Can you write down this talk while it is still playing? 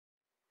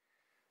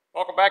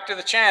Welcome back to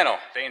the channel.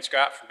 Dane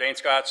Scott from Dane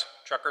Scott's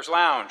Truckers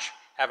Lounge.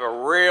 Have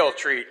a real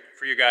treat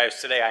for you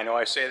guys today. I know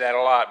I say that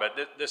a lot, but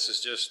this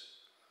is just,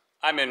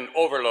 I'm in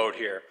overload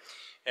here.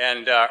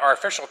 And our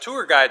official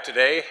tour guide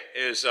today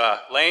is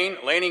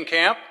Laning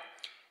Camp,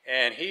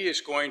 and he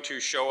is going to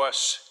show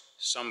us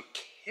some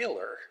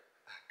killer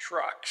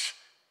trucks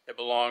that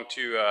belong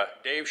to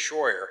Dave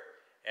Schroyer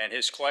and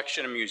his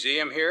collection and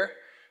museum here.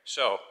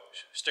 So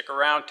stick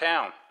around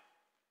town.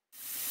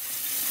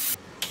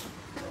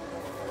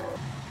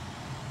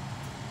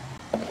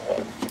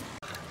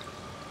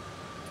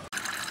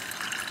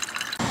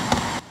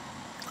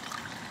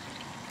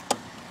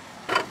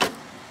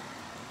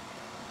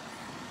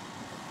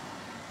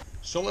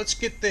 So let's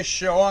get this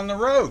show on the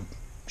road,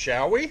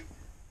 shall we?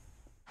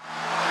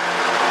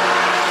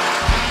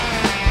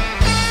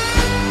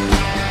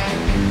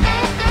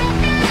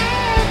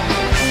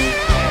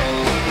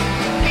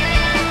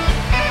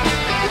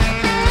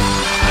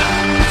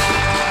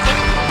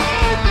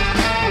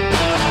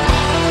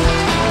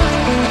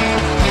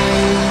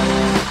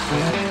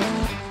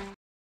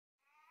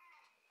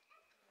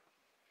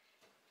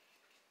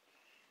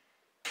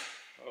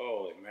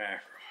 Holy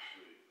mackerel.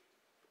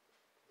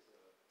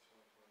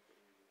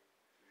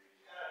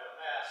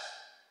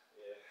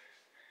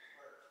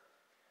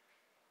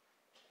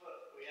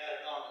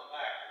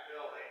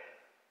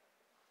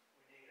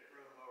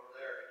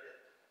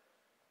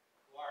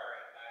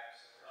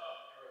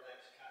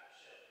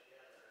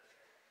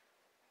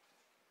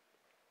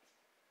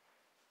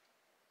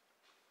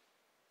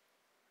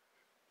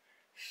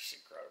 This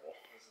is incredible.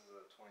 This is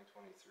a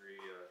 2023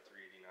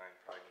 389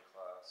 Pride and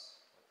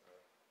Class with the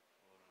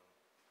aluminum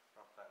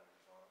front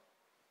fenders on it.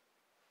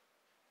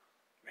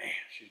 Man,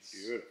 she's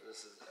beautiful.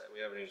 This is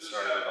we haven't even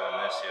started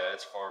on this yet.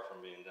 It's far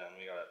from being done.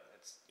 You got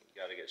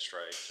to get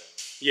striped and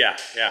Yeah,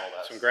 all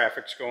that some stuff.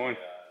 graphics going.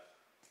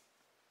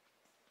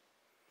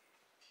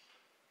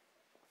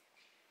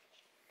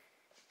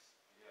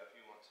 Yeah, if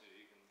you want to,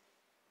 you can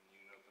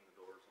open the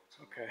doors.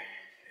 Okay,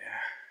 yeah.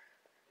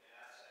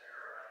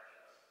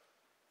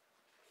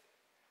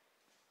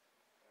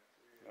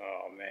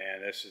 Oh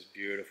man, this is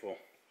beautiful.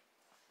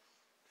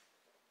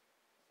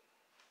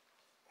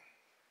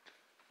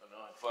 I know,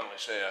 I'd finally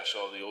say I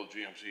saw the old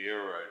GMC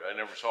air ride. I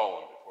never saw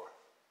one before.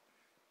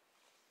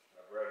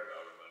 I've read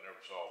about it, but I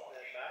never saw one.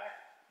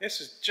 This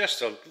is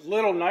just a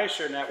little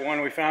nicer than that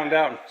one we found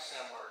out.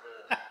 Similar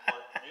to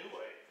what New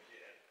Wave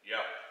did. Yeah.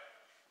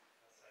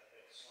 That's that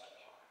big sled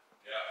arm.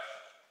 Yeah.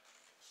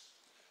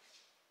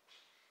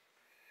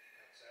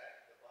 That's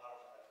the bottom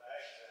of that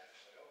bag is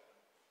actually open.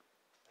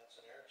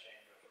 That's an air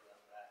chamber for them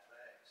back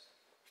bags.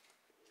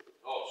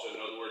 Oh, so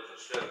in other words,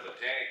 instead of the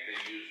tank, they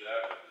use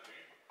that as the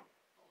chamber.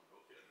 Oh, no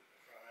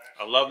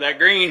kidding. I love that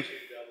green. Two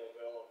double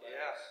billow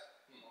bags.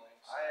 Yeah.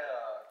 I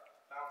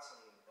found some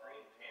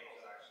green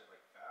panels actually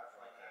like fab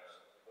like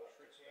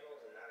upholstery panels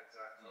and that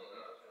exact color.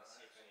 I was gonna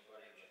see if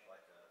anybody would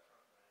like a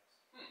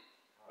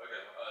Okay.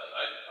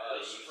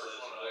 This is the first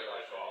one I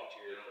ever saw.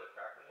 interior for a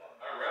cracker box.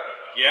 I read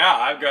about it. Yeah,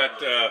 I've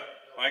got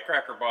my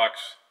cracker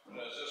box.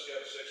 Now, has this got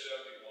a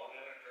 671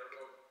 in it,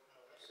 turbo?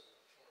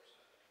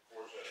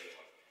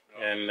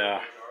 471. And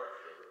of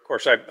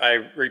course I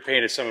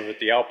repainted some of it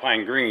the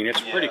Alpine green.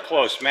 It's a pretty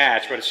close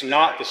match, but it's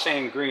not the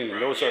same green.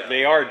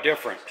 They are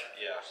different.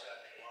 Yeah.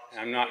 And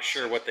I'm not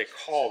sure what they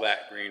call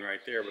that green right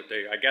there, but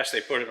I guess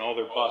they put it in all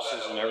their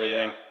buses and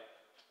everything.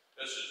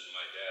 This is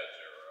my dad's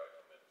era. I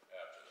come in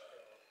after that.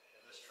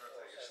 This truck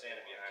that you're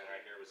standing behind right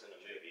here was in a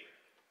movie.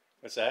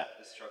 What's that?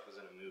 This truck was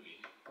in a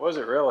movie. Was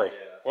it really?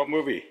 Yeah. What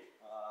movie?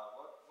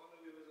 What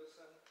movie was this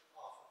in?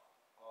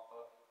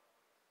 Alpha.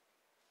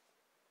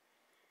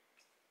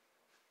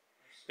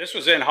 This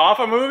was in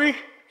Hoffa movie?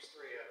 There's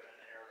three of them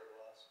in here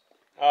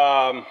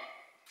that was.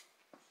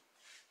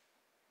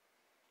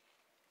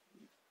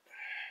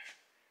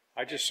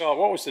 I just saw,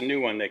 what was the new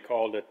one they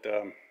called it,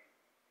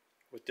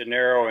 with De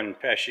Niro and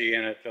Pesci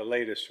in it, the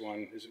latest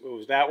one?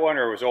 Was that one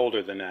or was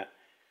older than that?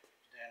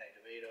 Danny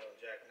DeVito and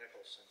Jack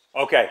Nicholson.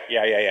 Okay,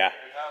 yeah. It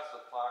has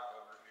the plaque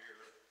over here.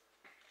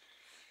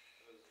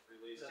 It was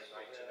released in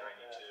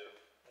 1992.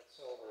 That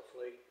Silver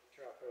Fleet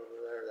truck over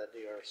there, that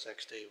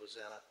DR60 was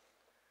in it.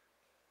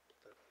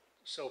 The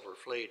Silver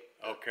Fleet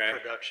Okay.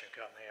 production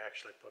company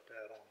actually put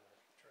that on the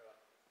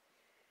truck.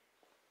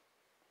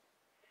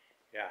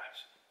 Yeah.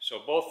 So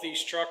both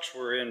these trucks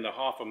were in the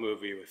Hoffa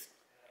movie with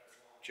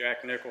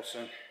Jack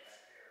Nicholson.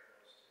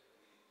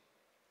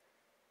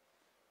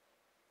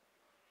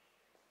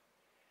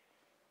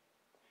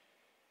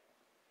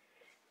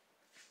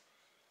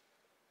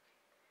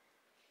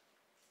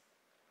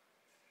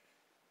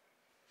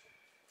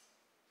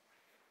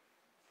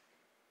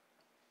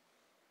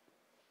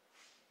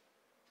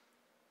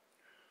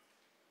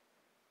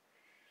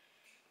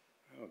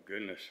 Oh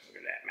goodness, look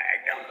at that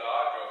Magnum.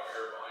 Dodge over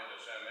here behind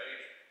this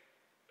MH.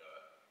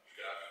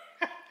 Scott.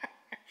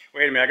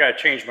 Wait a minute, I gotta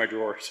change my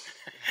drawers.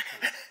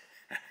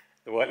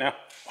 The what now?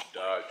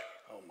 Dodge.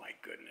 Oh my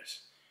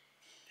goodness.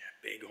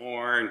 That big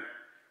horn. Look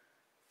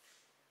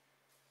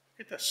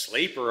at the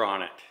sleeper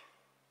on it.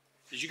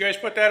 Did you guys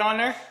put that on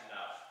there? No,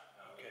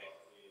 we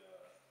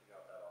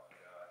got that off.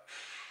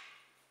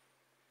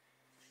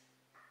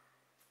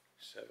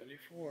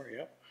 74,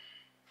 yep.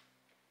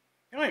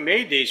 You only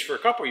made these for a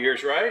couple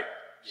years, right?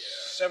 Yeah.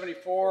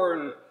 74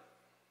 and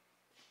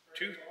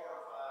 2,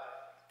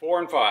 4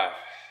 and 5.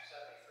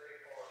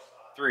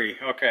 3,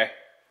 okay.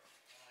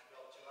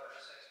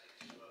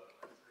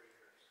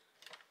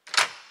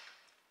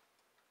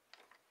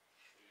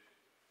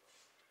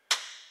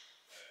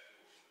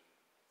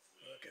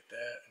 Look at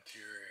that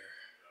interior.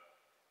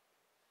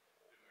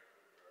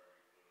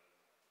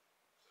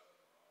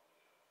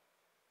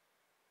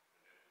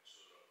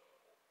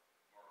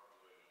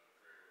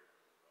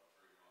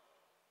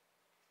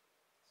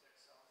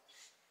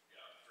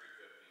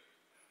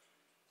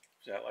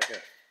 Is that like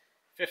a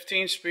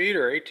 15 speed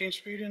or 18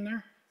 speed in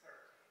there?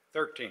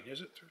 13, is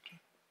it 13?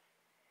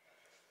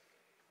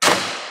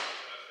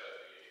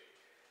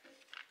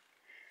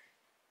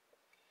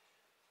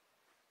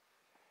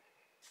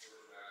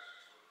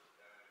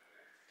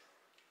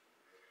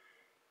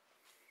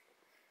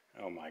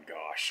 Oh my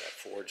gosh, that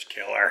Ford's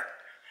killer.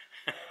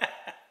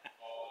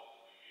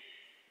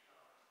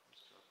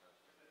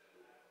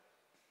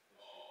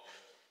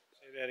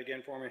 Say that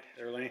again for me,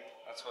 there, Lenny.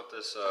 That's what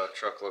this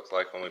truck looked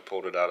like when we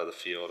pulled it out of the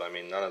field. I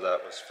mean, none of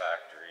that was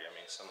factory. I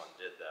mean, someone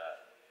did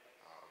that.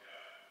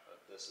 But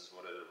this is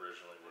what it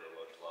originally would have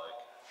looked like.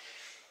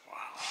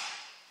 Wow.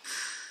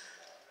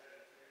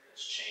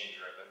 It's chain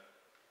driven.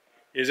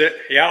 Is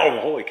it? Yeah, oh,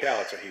 holy cow,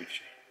 it's a huge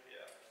chain.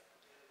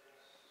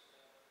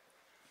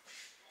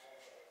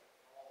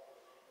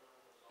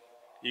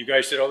 Yeah. You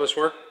guys did all this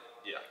work?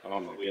 Yeah. Oh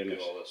my we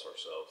goodness. do all this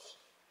ourselves.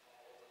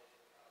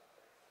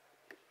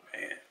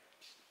 Man.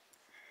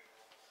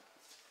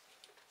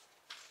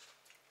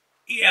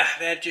 Yeah,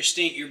 that just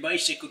ain't your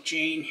bicycle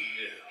chain.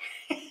 Yeah.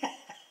 When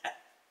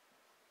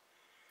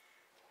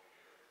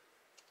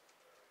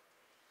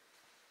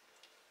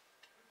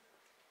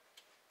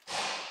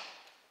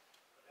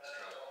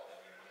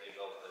they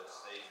built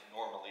this, they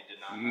normally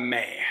did not have,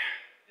 Man.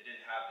 they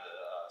didn't have the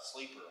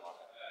sleeper on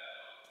it.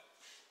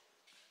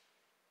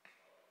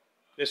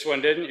 This one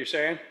didn't, you're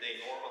saying?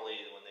 They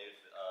normally, when they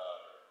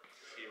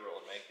Hero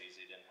would make these,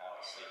 they didn't have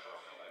a sleeper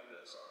on it like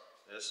this.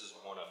 This is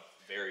one of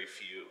very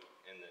few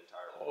in the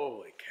entire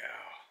world. Holy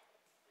cow.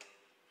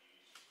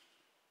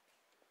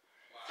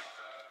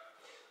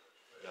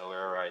 No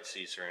air ride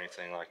seats or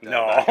anything like that.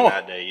 No. Back in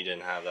that day, you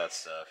didn't have that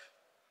stuff.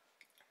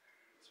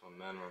 That's when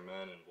men were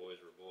men and boys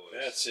were boys.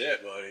 That's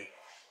it, buddy.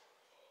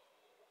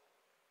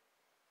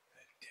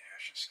 That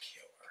dash is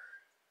killer.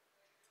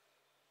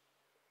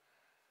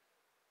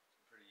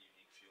 Pretty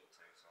unique fuel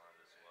tanks on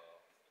it as well.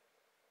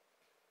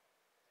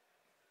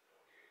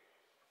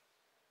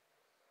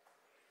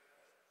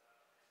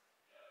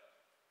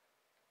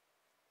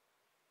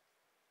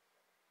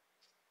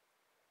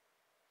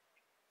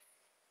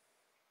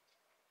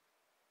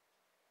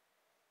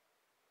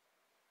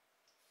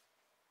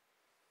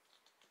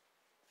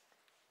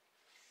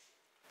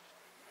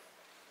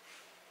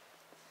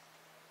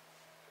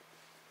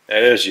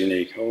 That is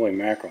unique. Holy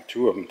mackerel.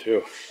 2 of them,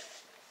 too.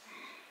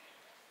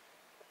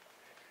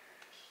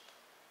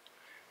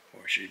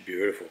 Boy, she's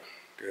beautiful.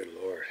 Good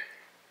Lord.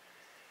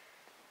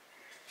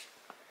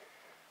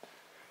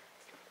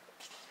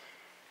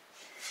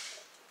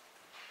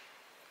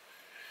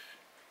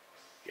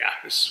 Yeah,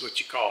 this is what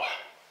you call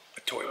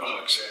a toy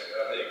box.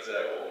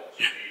 Exactly.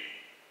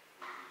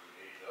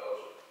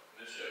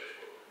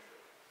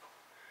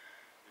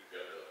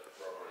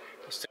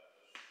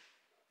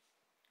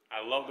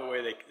 I love the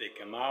way they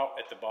come out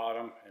at the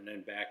bottom and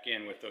then back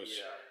in with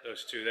those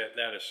two.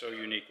 That is so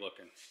unique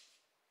looking.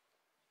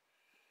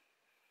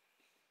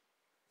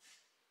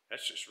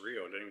 That's just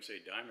REO. It doesn't even say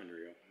Diamond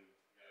REO.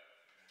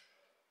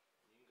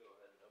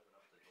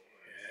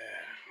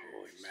 Yeah,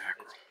 holy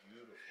mackerel.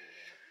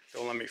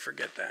 Don't let me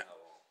forget that.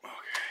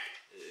 Okay.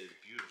 It is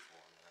beautiful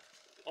in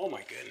there. Oh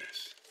my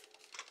goodness.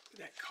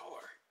 Look at that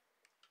color.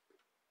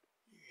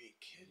 You ain't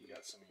kidding. You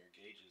got some of your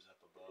gauges up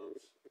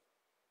above.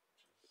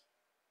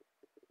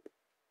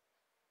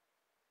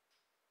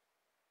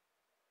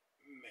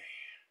 Man.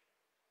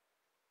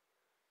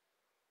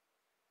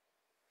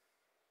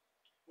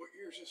 What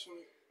year is this one?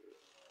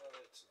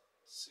 It's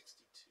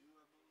 62,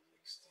 I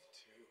believe.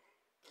 62.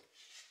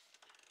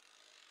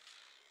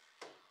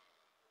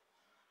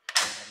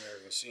 I've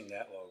never even seen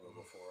that logo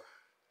before.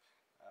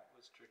 That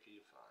was tricky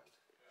to find.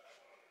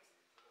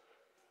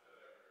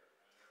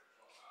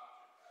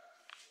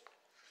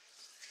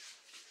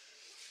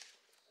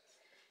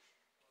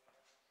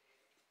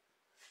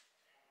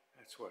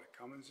 That's what, a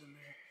Cummins in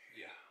there?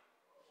 Yeah.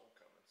 Old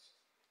Cummins.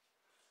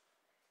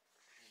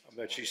 I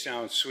bet she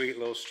sounds sweet,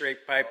 little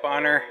straight pipe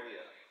on her. Oh, yeah.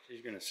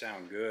 She's gonna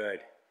sound good.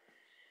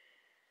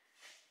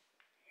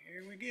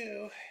 Here we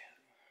go.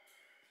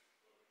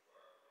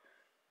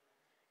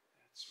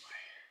 That's my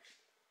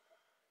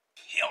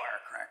killer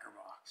cracker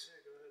box. Yeah,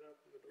 go ahead,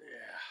 open the door.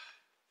 Yeah.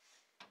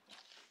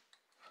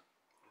 That's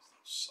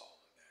how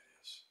solid that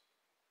is.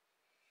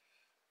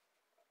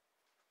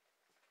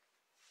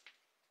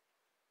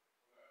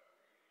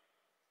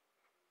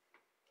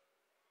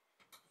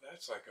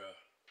 That's like a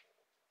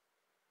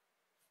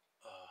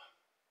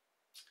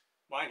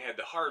mine had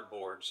the hard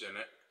boards in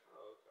it.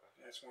 Oh,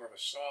 okay. Yeah, That's more of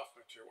a soft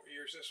material. What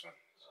year is this one? I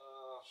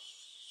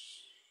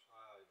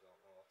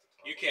don't know off the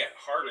top. You can't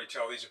hardly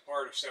tell these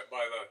apart except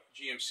by the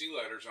GMC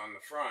letters on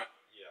the front.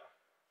 Yeah.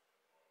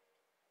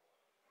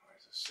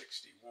 It's a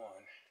 61.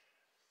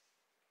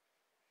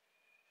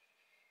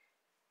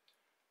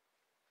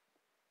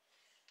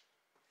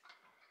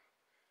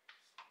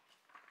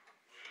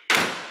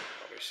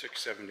 Probably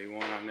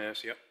 671 on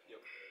this. Yep. Yep.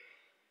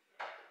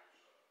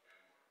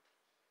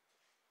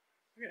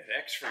 Look at that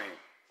X-frame.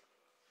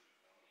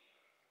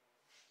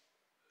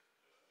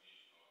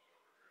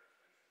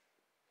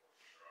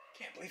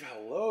 Can't believe how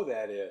low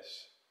that is.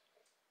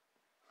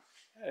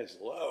 That is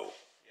low.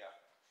 Yeah.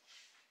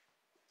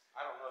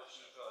 I don't know if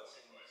you've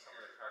seen some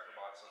of the cracker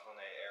boxes when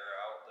they air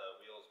out,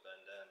 the wheels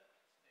bend in.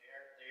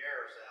 The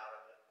air's out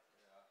of it.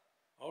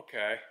 Yeah.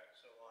 Okay.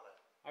 So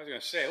I was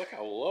gonna say, look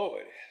how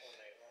low it is.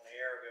 when the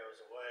air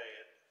goes away,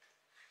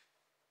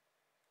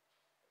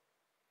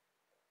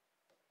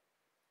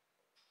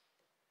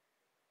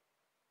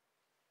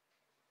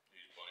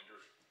 These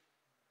binders,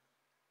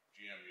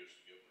 GM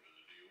used to give them to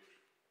the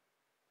dealers.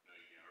 Now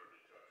you can't hardly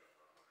touch them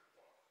for $100.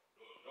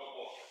 No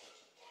bullshit,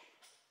 just a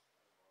binder.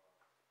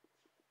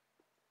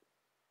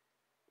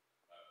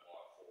 I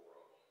bought 4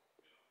 of them,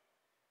 you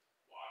know,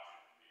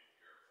 watching and being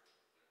careful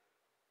with it.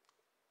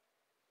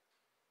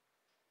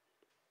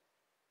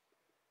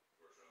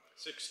 Of course, I'm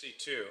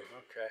 62.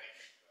 Okay.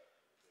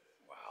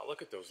 Wow,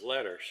 look at those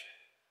letters.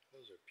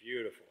 Those are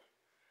beautiful.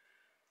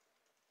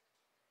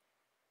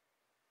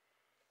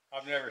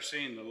 I've never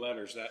seen the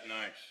letters that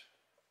nice.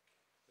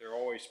 They're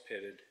always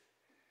pitted.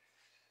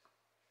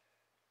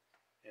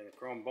 And the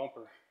chrome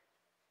bumper.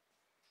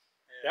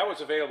 That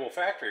was available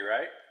factory,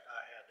 right?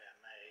 I had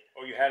that made.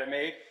 Oh, you had it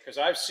made? Because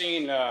I've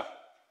seen a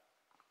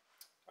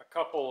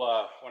couple,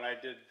 when I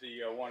did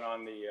the one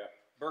on the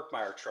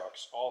Berkmeyer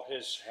trucks, all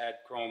his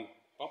had chrome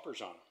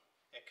bumpers on them.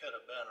 It could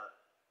have been an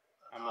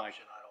I'm like,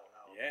 option, I don't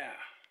know. Yeah.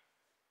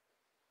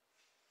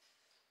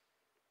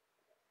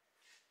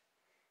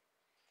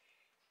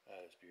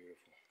 That is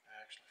beautiful. I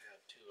actually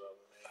had 2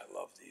 of them made. I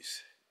love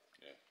these.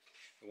 Yeah.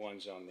 The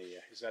ones on the,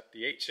 is that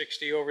the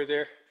 860 over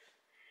there?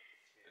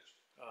 It's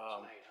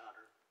an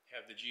 800.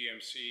 Have the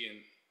GMC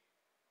and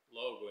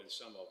logo in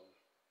some of them.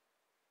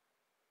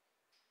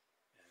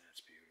 And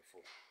that's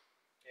beautiful.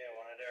 Yeah,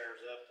 when it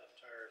airs up, the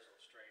tires will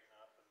straighten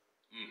up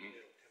and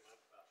it'll come up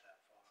about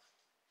that far.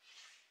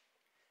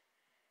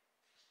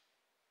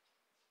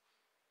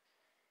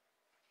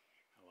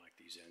 I like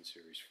these N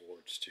series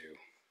Fords too.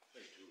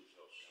 thing too is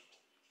how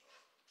simple these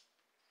are.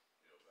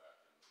 You know, back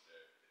in the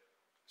day.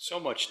 So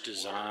much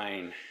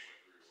design.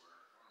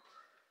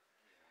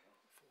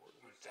 Ford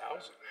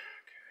 1000. Okay.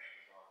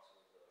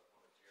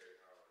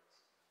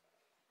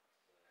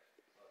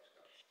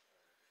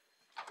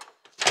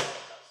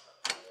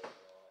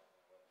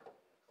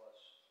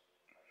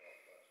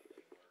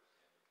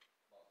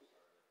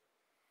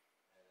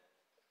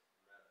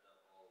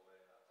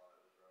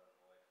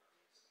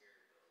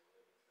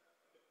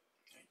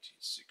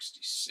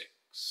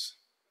 $1966.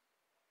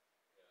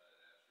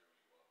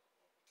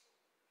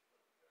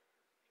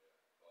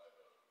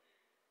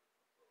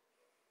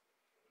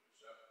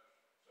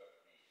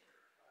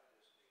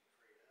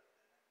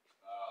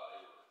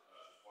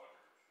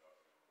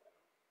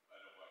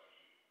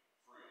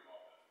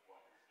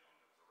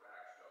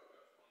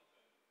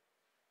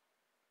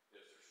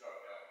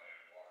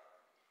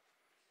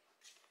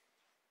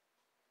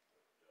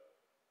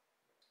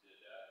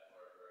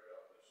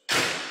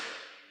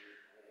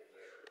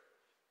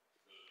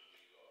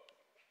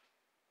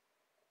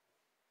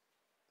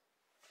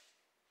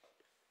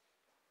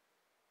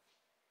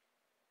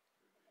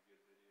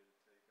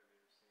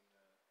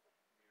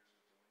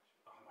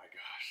 Oh my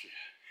gosh, yeah.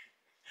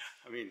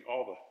 I mean,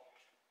 all the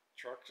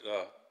truck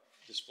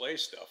display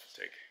stuff will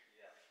take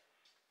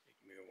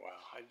me a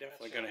while. I'm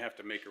definitely going to have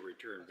to make a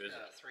return visit.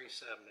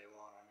 371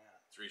 on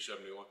that.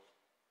 371.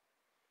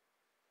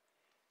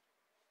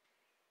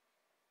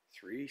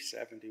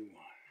 371.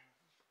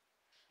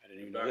 I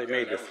didn't even know Back they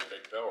then, made that the was a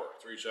big tower.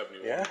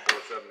 371, Yeah?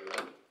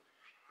 471.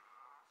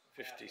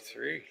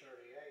 53. 38.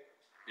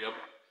 Yep.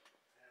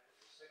 Half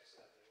of the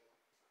 671.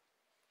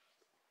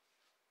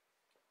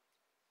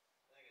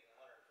 I think it's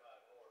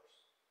 105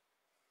 horse.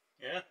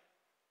 Yeah.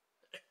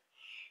 Let me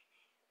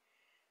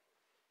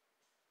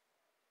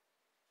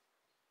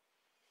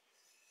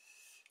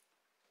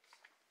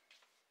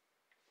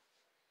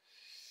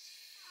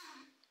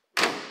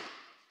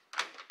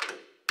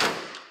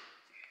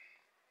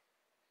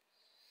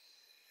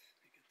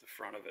get the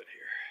front of it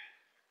here.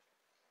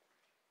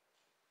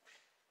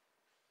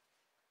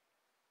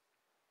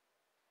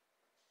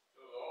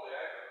 So all the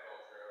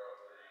agriculture out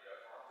there, you got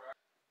farm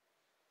tractors?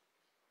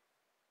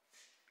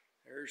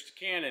 There's the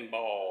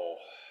cannonball.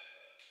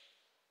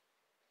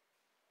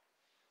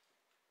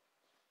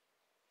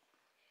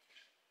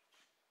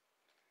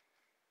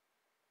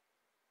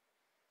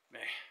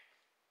 Man.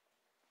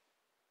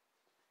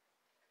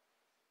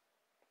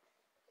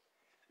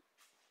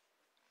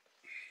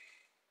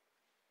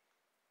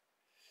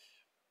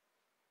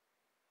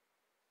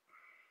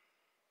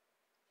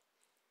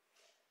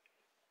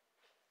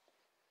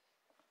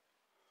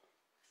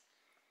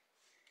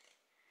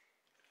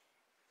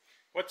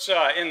 What's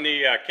in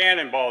the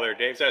cannonball there,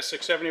 Dave? Is that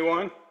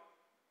 671? Wow.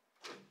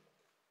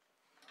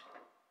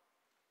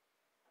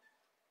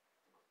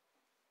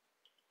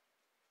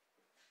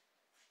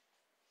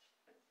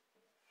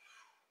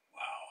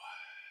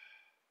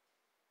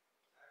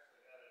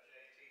 Actually got a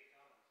JT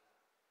Cummins in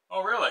it.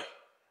 Oh, really?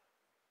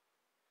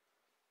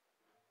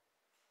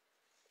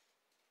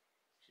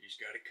 She's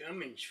got a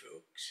Cummins,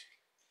 folks.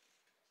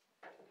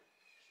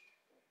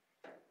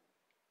 It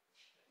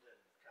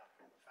didn't come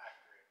from the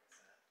factory with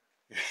that.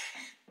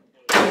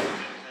 It was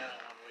in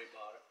when we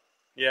bought it.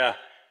 Yeah.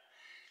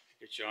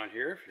 Get you on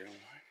here if you don't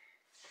mind.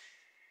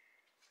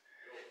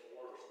 The old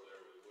Ford over there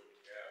with the wooden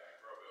cab, you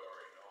probably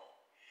already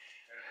know.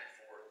 Henry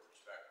Ford would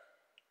spec the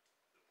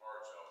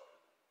parts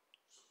out to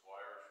the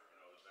suppliers, you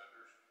know, the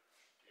vendors.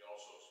 He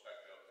also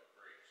spec'd out the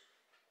brakes.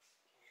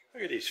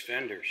 Look at these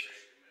fenders.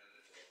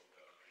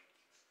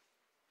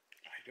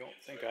 I don't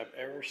think I've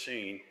ever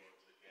seen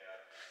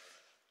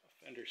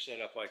a fender set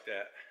up like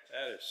that.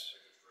 That is...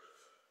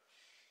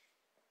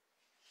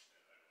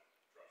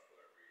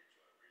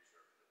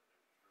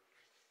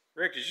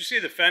 Rick, did you see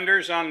the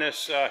fenders on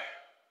this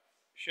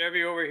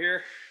Chevy over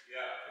here? Yeah,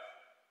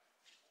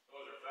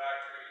 those are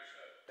factory, you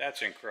said.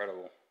 That's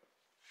incredible.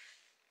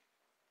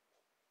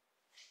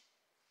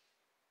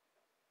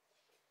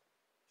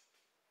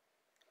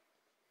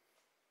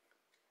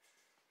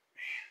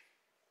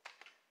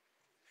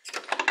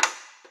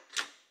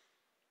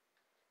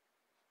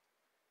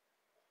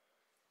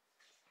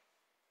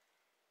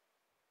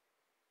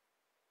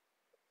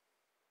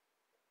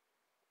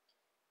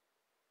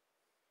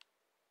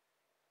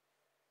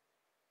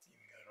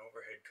 Even got an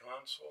overhead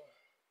console.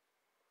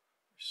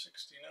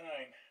 69.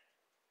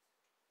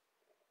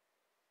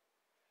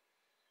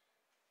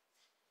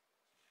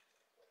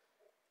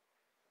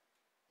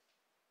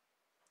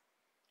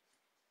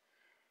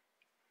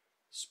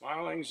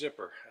 Smiling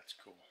zipper. That's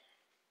cool.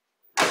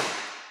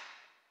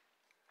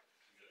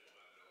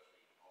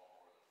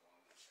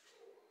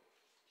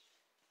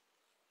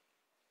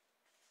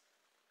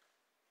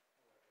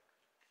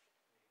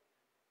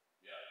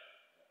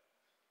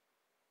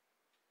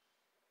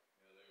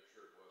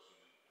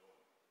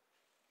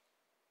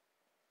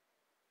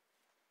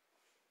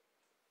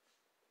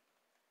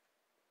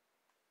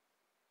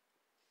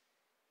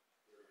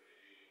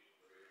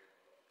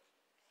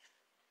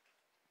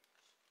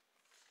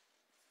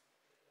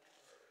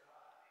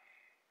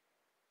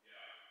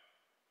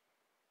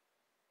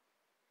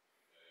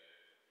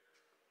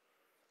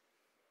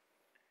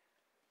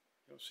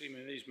 Don't see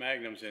many of these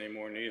Magnums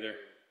anymore neither.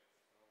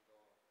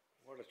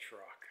 What a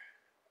truck.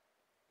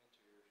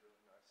 Interior's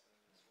really nice in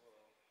it as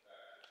well.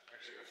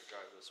 Actually got to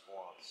drive this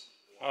once.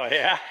 Oh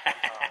yeah?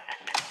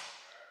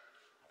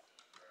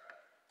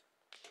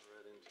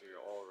 Red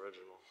interior, all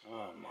original.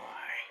 Oh my.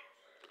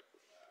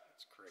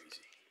 That's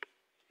crazy.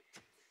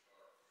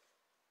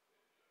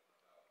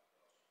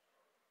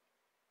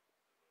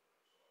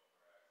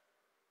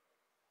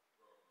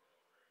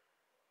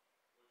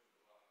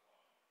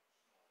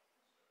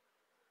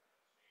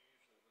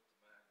 Usually with the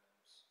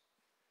Magnums, it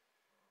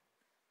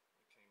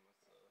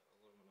came with the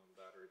aluminum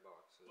battery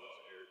boxes,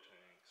 air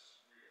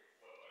tanks,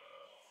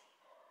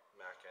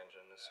 Mack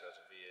engine. This has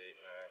a V8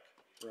 Mack.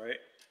 Right?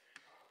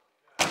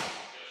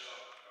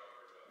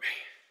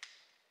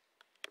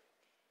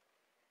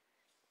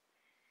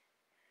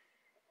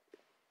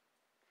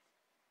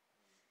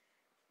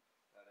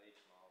 That H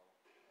model,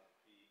 Pete,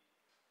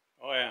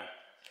 Oh yeah.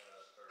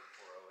 has a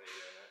 3408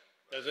 in it.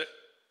 Does it?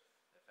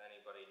 If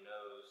anybody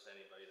knows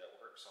anybody that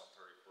works on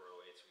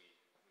 3408s, we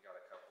got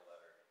a couple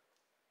that are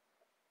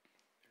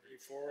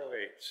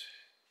 3408s.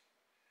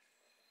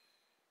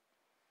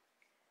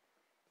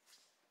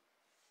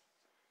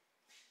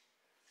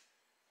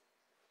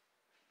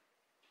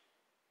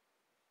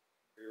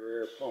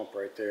 Rear pump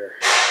right there.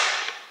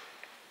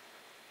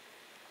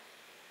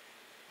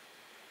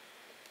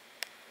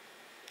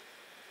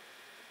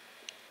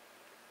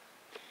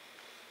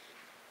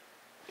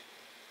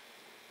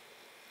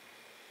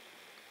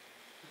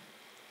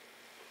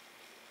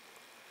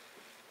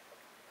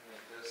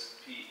 this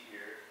Pete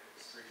here,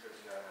 this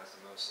 359 has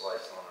the most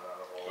lights on it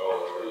out of all.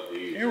 Oh,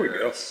 these. Here we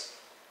go. It's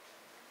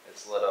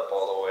lit up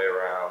all the way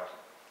around.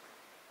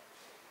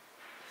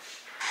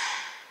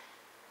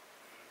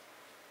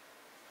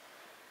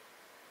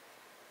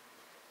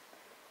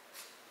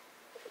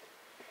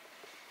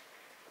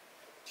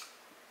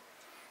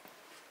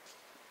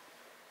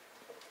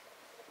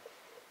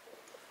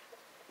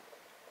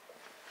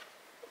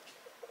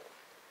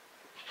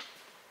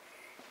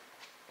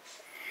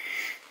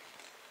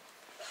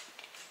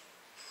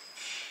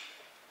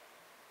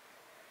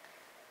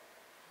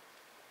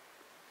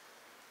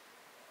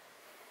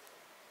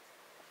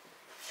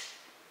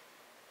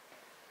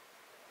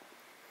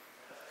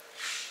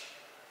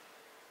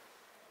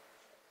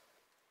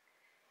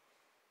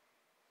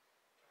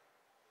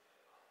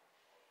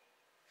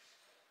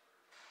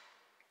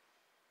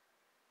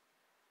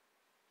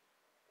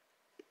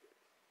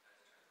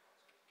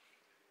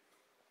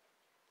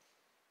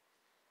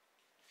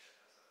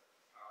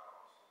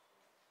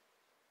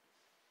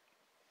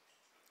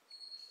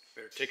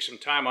 Better take some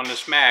time on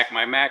this Mack.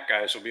 My Mack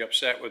guys will be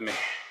upset with me.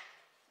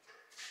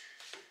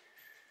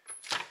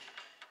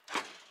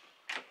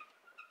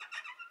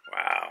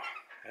 Wow,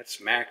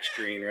 that's Mack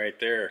screen right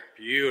there.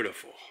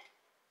 Beautiful.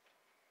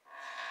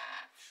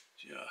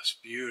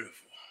 Just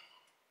beautiful.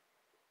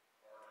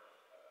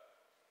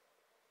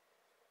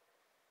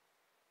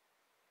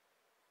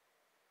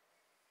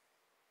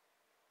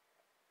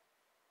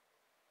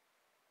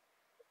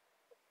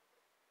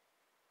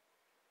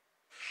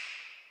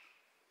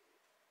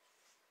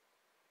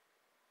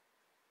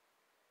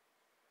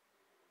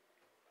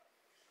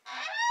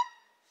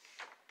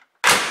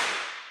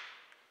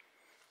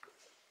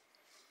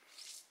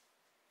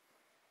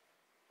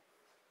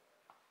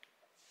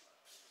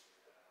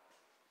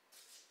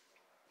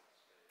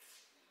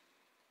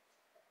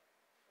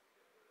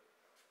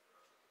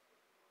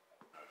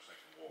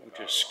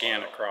 We'll just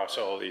scan across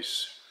all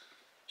these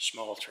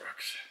small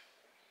trucks.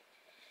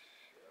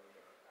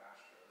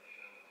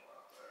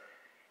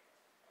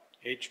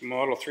 H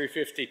model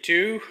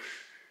 352.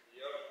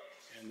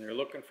 And they're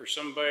looking for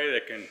somebody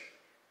that can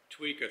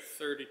tweak a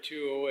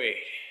 3208.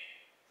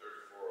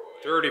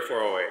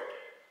 3408. Or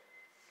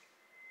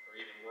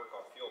even work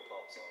on fuel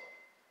pumps on them.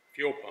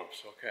 Fuel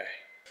pumps, okay.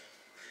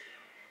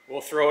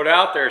 We'll throw it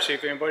out there, see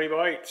if anybody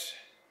bites.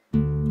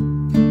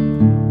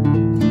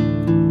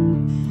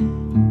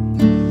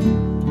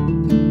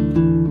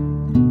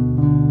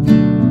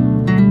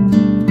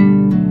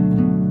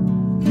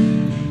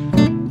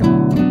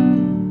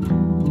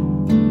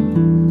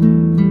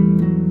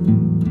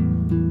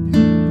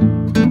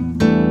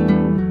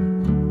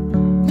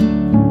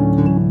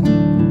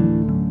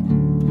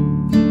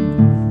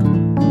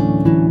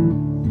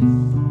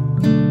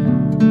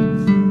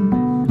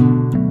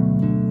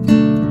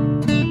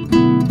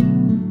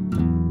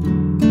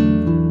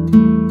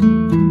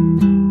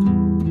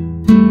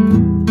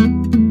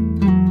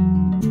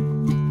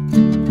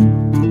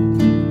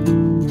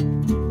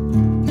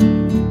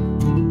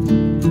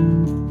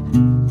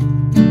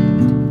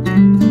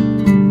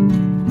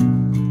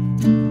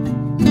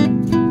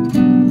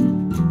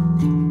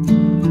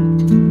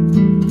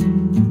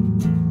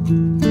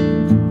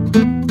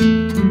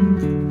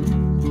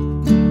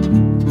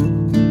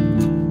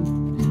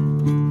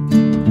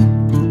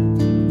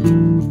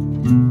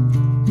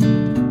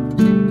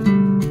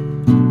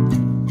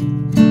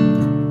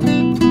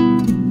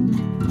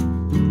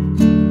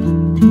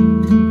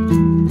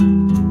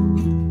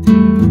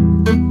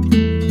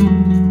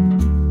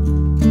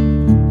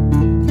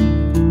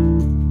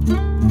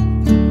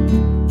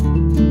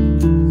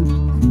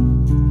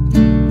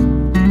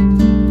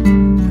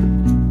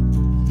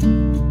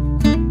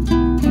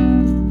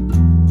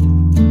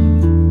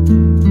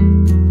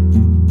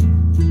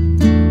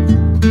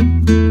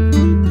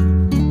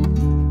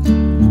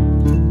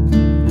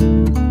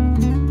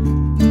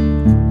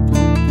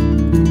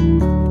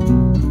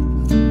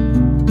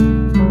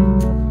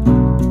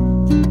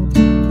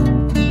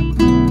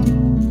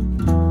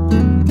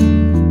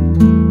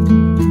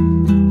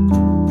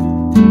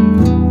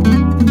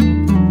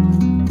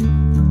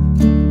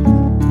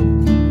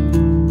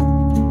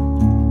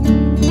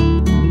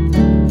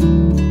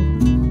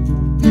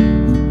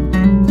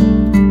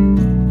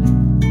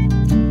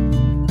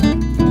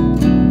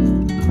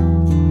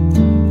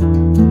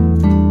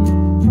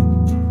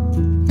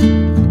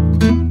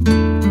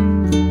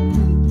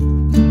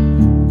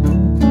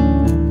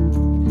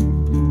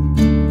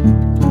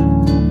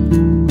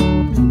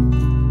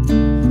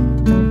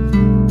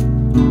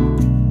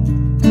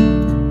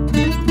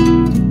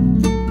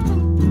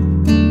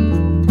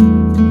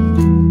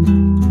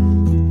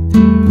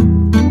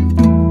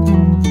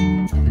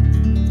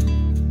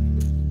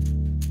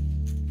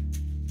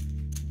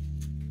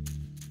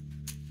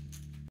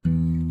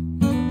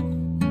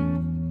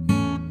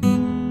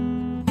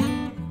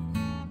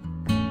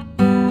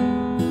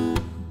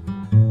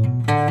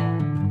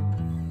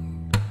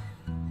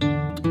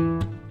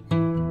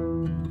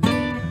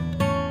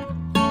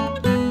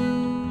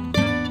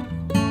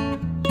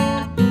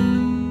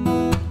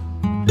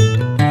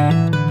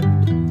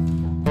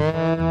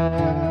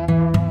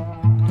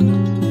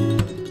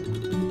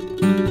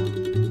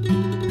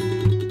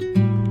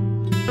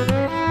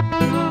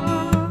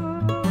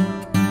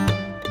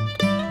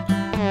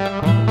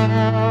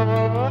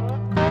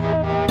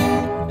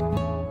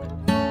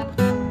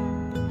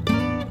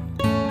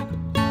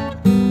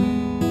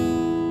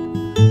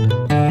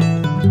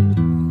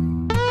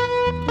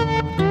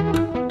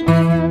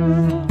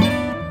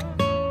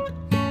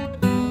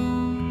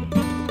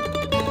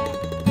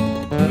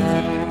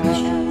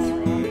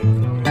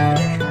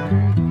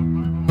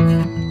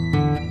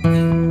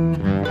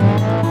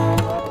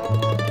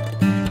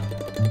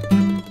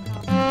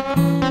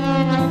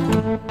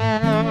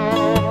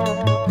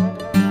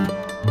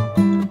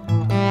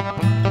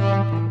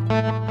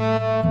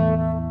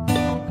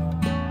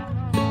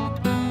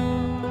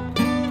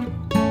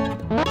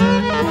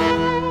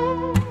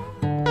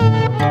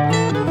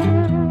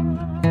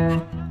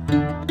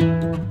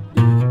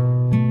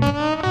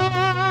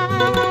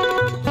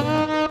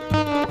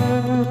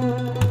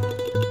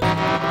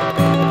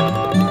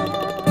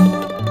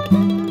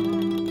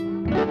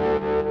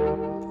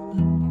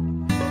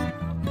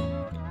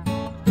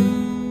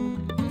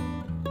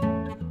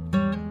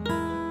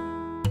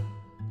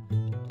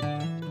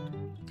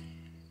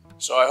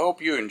 So I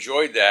hope you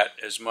enjoyed that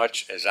as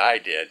much as I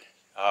did.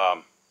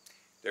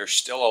 There's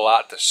still a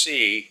lot to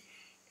see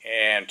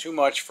and too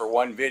much for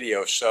one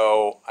video,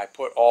 so I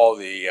put all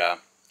the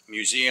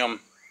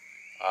museum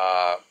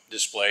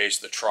displays,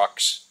 the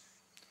trucks,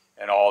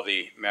 and all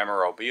the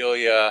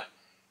memorabilia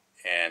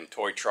and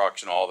toy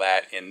trucks and all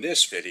that in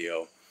this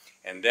video.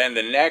 And then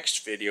the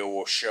next video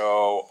will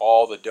show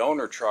all the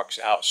donor trucks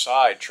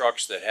outside,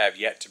 trucks that have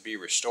yet to be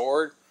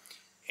restored.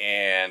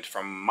 And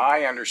from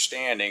my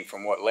understanding,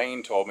 from what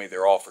Lane told me,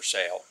 they're all for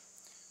sale.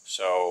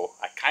 So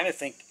I kind of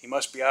think he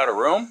must be out of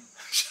room.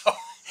 So,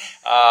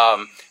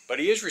 but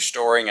he is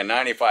restoring a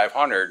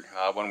 9500.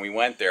 When we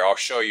went there, I'll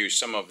show you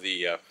some of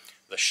the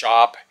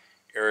shop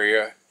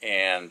area,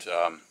 and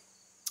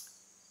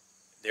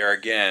there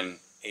again,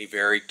 a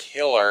very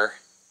killer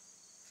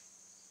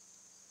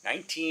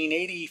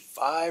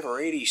 1985 or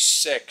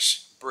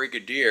 86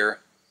 Brigadier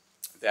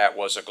that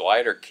was a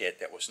glider kit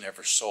that was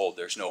never sold.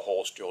 There's no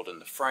holes drilled in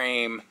the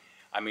frame.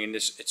 I mean,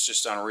 it's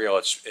just unreal.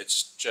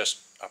 It's just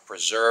a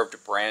preserved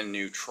brand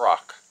new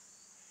truck,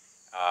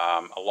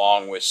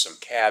 along with some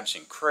cabs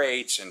and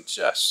crates and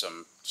just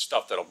some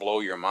stuff that'll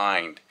blow your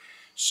mind.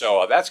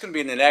 So that's going to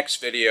be in the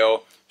next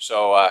video.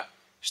 So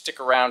stick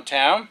around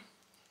town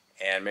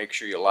and make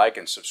sure you like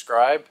and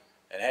subscribe.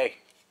 And hey,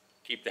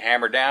 keep the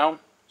hammer down,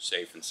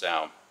 safe and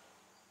sound.